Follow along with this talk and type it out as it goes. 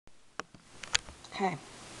Okay,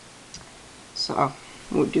 so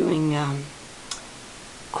we're doing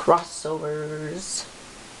crossovers,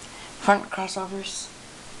 front crossovers,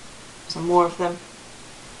 some more of them,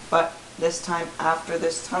 but this time after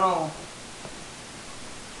this tunnel.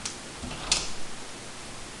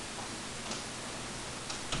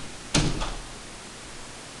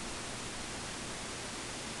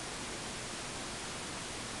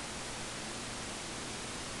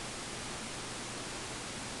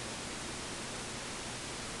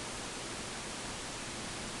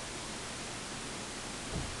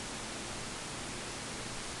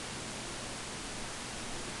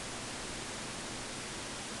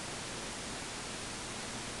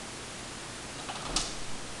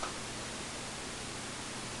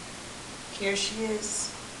 Here she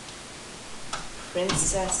is,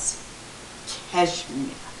 Princess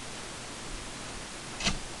Cashmere.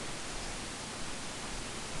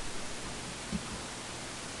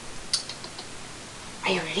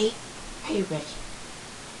 Are you ready? Are you ready?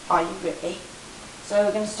 Are you ready? So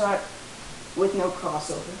we're going to start with no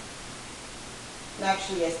crossover. And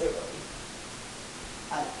actually, yes, there will be.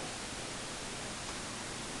 I like it.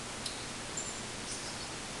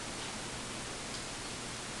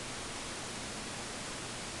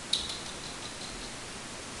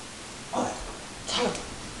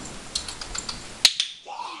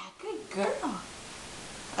 Girl.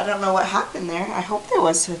 I don't know what happened there. I hope there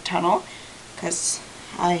was a tunnel because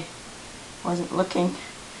I wasn't looking.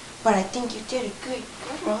 But I think you did a good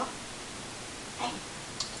girl. Hey.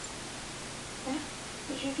 Yeah?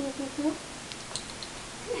 Did you do a good girl?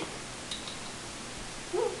 Yeah.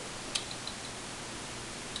 Hmm.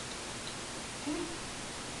 Hmm.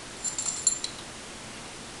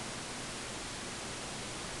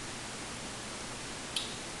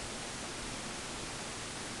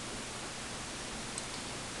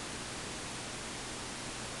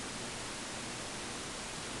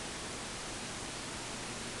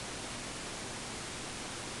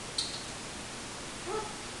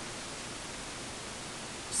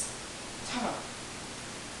 Tunnel.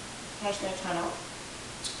 Cashmere tunnel.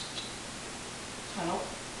 Tunnel.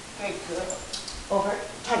 Very good. Over.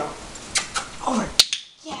 Tunnel. Over.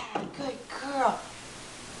 Yeah, good girl.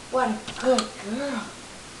 What a good girl.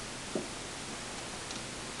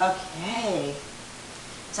 Okay.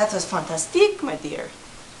 That was fantastic, my dear.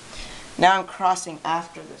 Now I'm crossing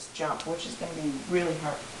after this jump, which is going to be really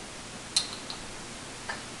hard.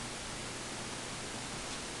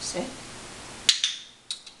 See?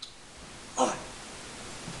 Over.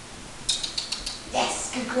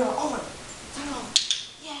 Yes, good girl. Over. Tunnel.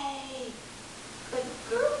 Yay. Good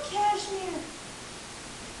girl, Cashmere.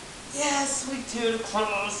 Yes, we did a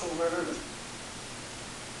crossover.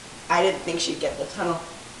 I didn't think she'd get the tunnel.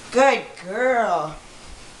 Good girl.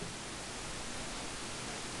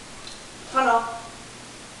 Tunnel.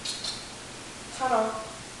 Tunnel.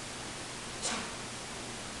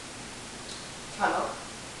 Tunnel.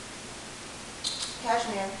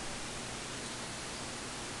 Cashmere.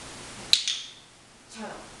 Tunnel.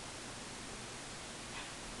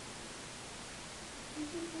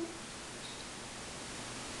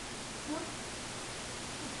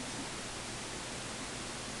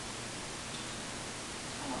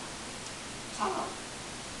 Tunnel.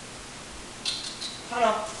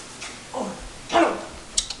 Tunnel. Over. Tunnel.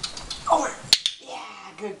 Over. Yeah,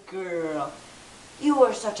 good girl. You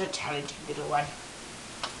are such a talented little one.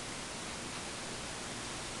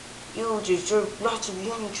 You deserve lots of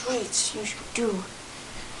young treats. You should do.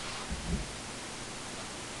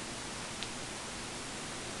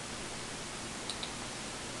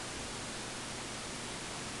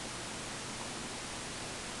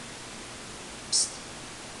 Psst.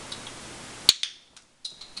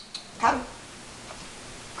 Come.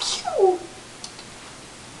 Phew.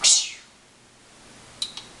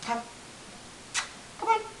 Come. Come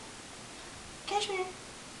on. Cashmere.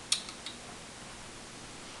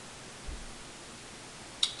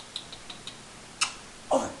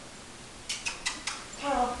 Over.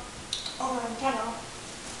 Tunnel. Over and tunnel.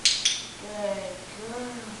 Good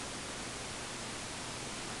girl.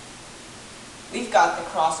 We've got the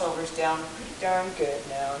crossovers down pretty darn good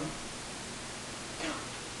now.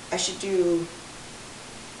 I should do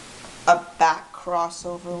a back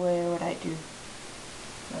crossover. Where would I do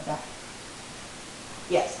my back?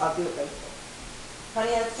 Yes, I'll do it right there.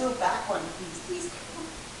 Honey, let's do a back one, please. Please, come on.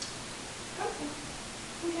 Come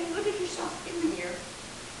on. Okay, look at yourself in the mirror.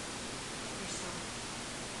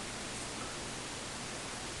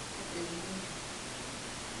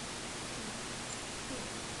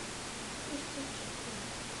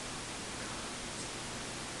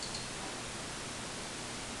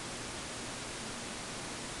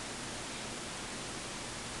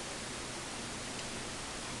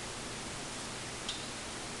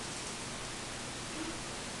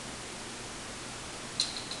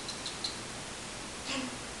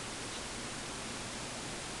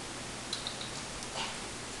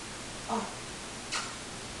 Oh,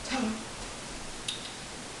 tunnel.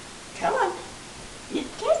 Come on. You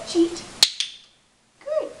can't cheat.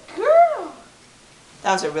 Good girl.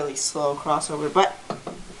 That was a really slow crossover, but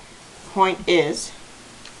point is,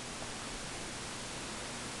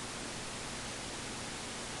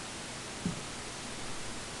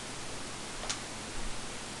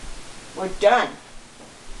 we're done.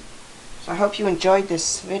 So I hope you enjoyed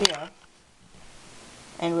this video,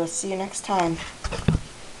 and we'll see you next time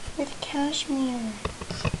with Cashmere.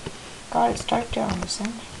 God, it's dark down this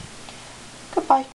end. Goodbye.